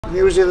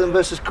New Zealand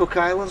versus Cook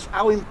Islands.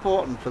 How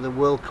important for the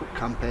World Cup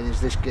campaign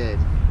is this game?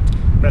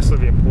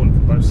 Massively important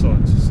for both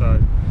sides. So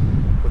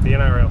with the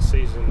NRL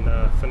season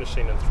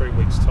finishing in 3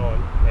 weeks'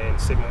 time and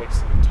 7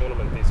 weeks of the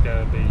tournament, there's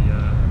going to be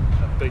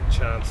a big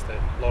chance that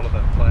a lot of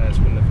the players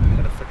wouldn't have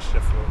had a fixture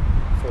for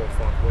 4 or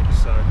 5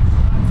 weeks. So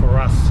for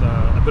us,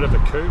 a bit of a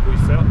coup we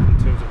felt in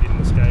terms of getting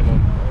this game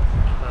on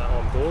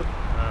board,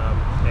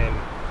 and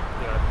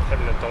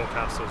having a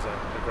Doncaster is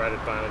a great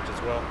advantage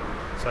as well.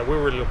 So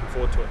we're really looking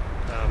forward to it,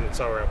 and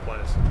so are our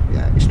players.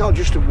 Yeah, it's not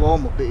just a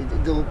warm-up,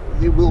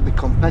 it will be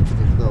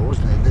competitive though,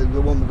 isn't it? They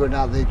won't be going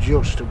out there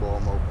just to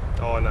warm up.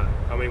 Oh no,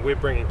 I mean we're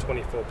bringing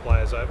 24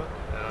 players over,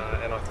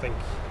 and I think,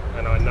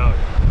 and I know,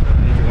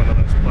 every one of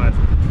those players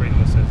will be treating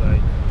this as a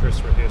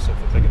dress rehearsal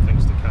for bigger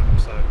things to come.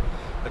 So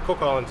the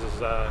Cook Islands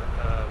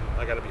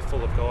are going to be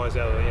full of guys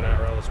out of the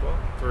NRL as well,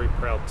 very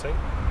proud team.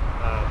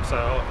 So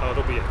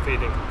it'll be a fair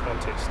dinkum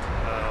contest.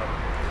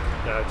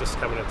 Just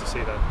coming in to see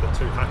the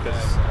two huckers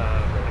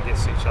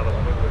against each other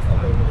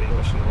will be a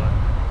mission away.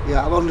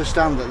 Yeah, I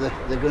understand that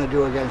they're going to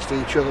do against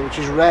each other, which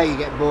is rare. You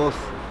get both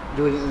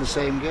doing it in the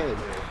same game.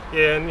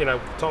 Yeah,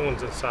 and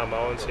Tongans and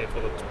Samoans here for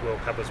the World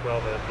Cup as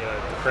well.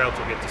 The crowds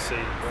will get to see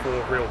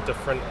 4 real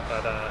different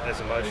but as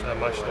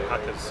emotional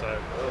huckers.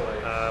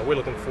 So we're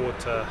looking forward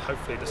to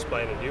hopefully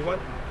displaying a new one.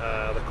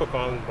 The Cook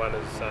Island one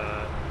is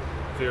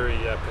very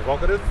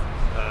provocative.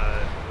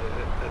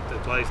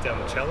 It lays down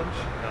the challenge.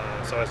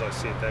 So as I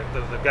said,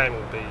 the game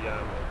will be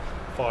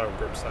fire and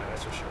brimstone,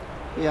 that's for sure.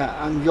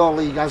 Yeah, and your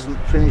league hasn't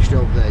finished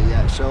over there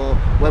yet. So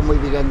when will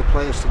we get the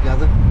players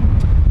together?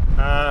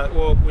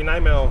 Well, we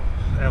name our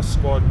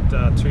squad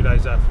 2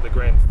 days after the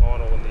grand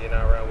final in the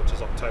NRL, which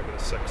is October the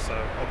 6th. So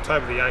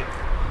October the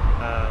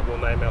 8th, we'll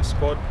name our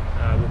squad.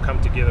 We'll come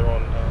together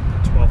on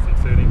the 12th and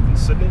 13th in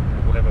Sydney.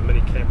 We'll have a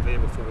mini camp there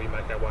before we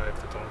make our way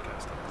over to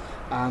Doncaster.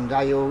 And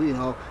are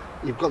you,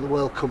 you've got the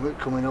World Cup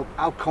coming up.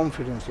 How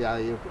confident are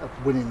you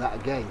of winning that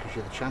again, because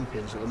you're the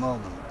champions at the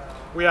moment?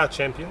 We are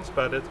champions,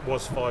 but it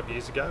was 5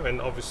 years ago, and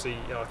obviously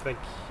I think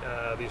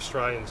the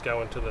Australians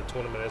go into the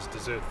tournament as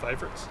deserved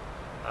favourites.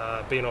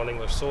 Being on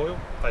English soil,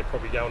 they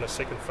probably go in as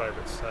second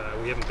favourites.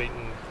 We haven't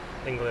beaten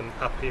England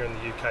up here in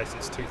the UK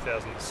since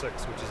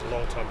 2006, which is a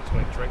long time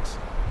between drinks.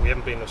 We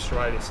haven't been in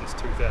Australia since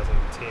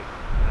 2010.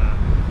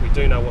 We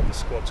do know what the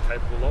squad's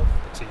capable of.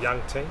 It's a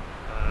young team,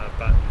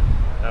 but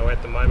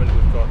at the moment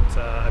we've got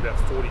about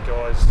 40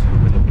 guys who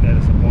we're looking at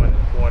as a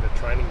wider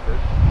training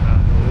group who are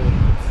all in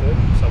good form.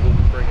 So we'll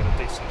be bringing a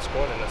decent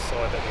squad and a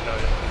side that we know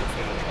that can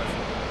defend the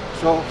trophy.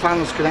 So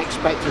fans can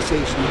expect to see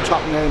some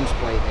top names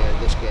playing here in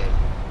this game?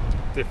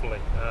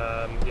 Definitely.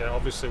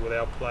 Obviously with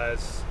our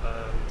players,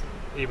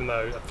 even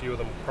though a few of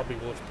them probably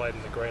will have played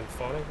in the grand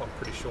final, I'm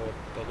pretty sure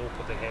they'll all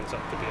put their hands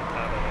up to be a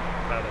part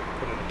of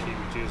putting the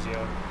Kiwi jersey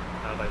on.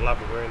 They love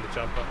wearing the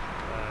jumper.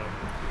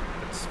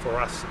 For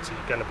us, it's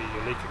going to be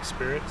a unique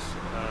experience.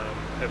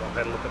 I've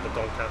had a look at the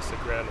Doncaster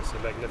ground. It's a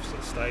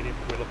magnificent stadium.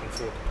 We're looking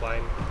forward to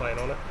playing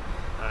on it.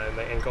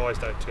 And guys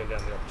don't turn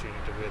down the opportunity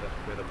to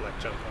wear the black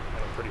jumper.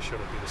 And I'm pretty sure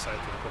it'll be the same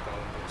for the Cook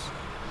Island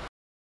boys.